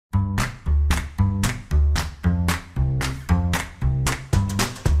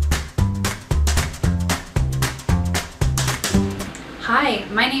Hi,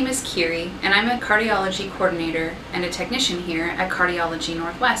 my name is Kiri, and I'm a Cardiology Coordinator and a technician here at Cardiology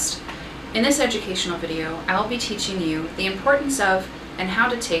Northwest. In this educational video, I will be teaching you the importance of and how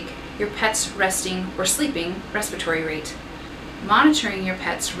to take your pet's resting or sleeping respiratory rate. Monitoring your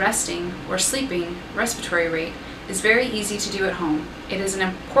pet's resting or sleeping respiratory rate is very easy to do at home. It is an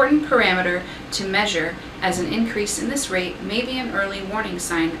important parameter to measure, as an increase in this rate may be an early warning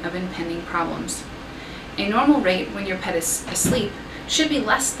sign of impending problems. A normal rate when your pet is asleep should be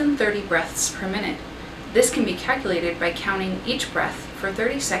less than 30 breaths per minute. This can be calculated by counting each breath for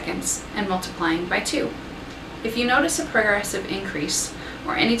 30 seconds and multiplying by 2. If you notice a progressive increase,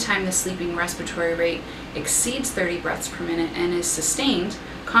 or any time the sleeping respiratory rate exceeds 30 breaths per minute and is sustained,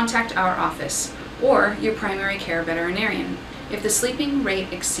 contact our office or your primary care veterinarian. If the sleeping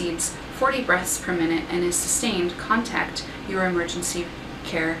rate exceeds 40 breaths per minute and is sustained, contact your emergency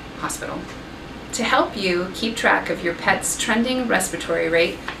care hospital. To help you keep track of your pet's trending respiratory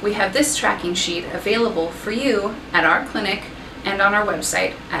rate, we have this tracking sheet available for you at our clinic and on our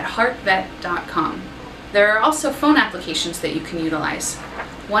website at heartvet.com. There are also phone applications that you can utilize.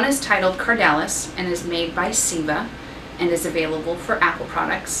 One is titled Cardialis and is made by SIVA and is available for Apple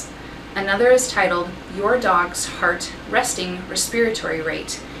products. Another is titled Your Dog's Heart Resting Respiratory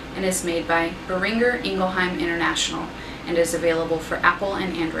Rate and is made by Boehringer Ingelheim International and is available for Apple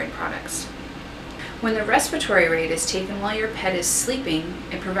and Android products. When the respiratory rate is taken while your pet is sleeping,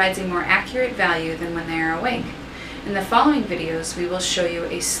 it provides a more accurate value than when they are awake. In the following videos, we will show you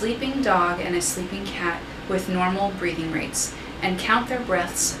a sleeping dog and a sleeping cat with normal breathing rates and count their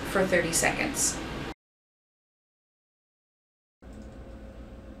breaths for 30 seconds.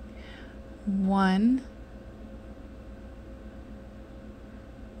 1,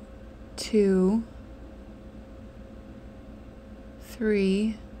 2,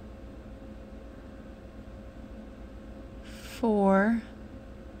 3, 4,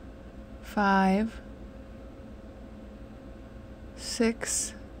 5,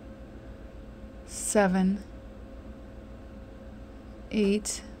 6, 7,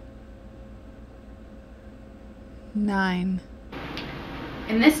 8, 9.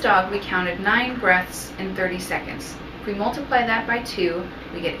 In this dog, we counted 9 breaths in 30 seconds. If we multiply that by 2,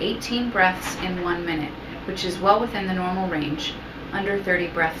 we get 18 breaths in 1 minute, which is well within the normal range, under 30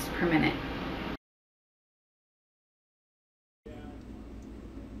 breaths per minute.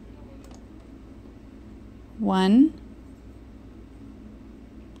 One,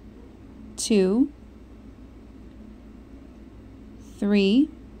 2, 3,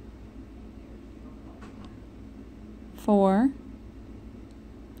 4,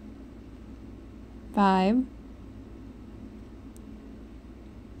 5,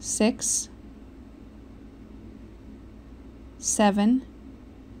 6, 7,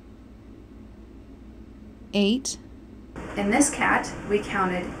 8. In this cat, we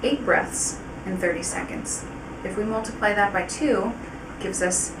counted 8 breaths in 30 seconds. If we multiply that by 2, it gives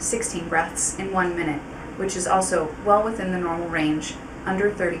us 16 breaths in 1 minute, which is also well within the normal range,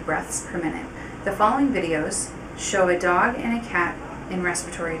 under 30 breaths per minute. The following videos show a dog and a cat in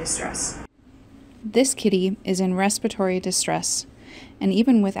respiratory distress. This kitty is in respiratory distress, and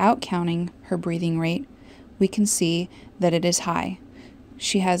even without counting her breathing rate, we can see that it is high.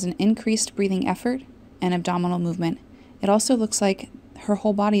 She has an increased breathing effort and abdominal movement. It also looks like her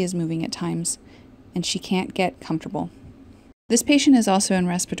whole body is moving at times, and she can't get comfortable. This patient is also in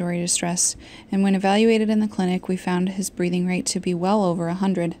respiratory distress, and when evaluated in the clinic, we found his breathing rate to be well over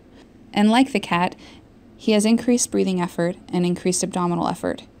 100. And like the cat, he has increased breathing effort and increased abdominal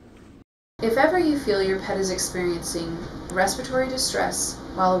effort. If ever you feel your pet is experiencing respiratory distress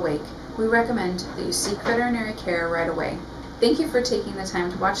while awake, we recommend that you seek veterinary care right away. Thank you for taking the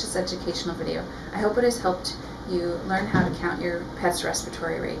time to watch this educational video. I hope it has helped you learn how to count your pet's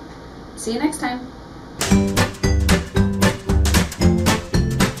respiratory rate. See you next time.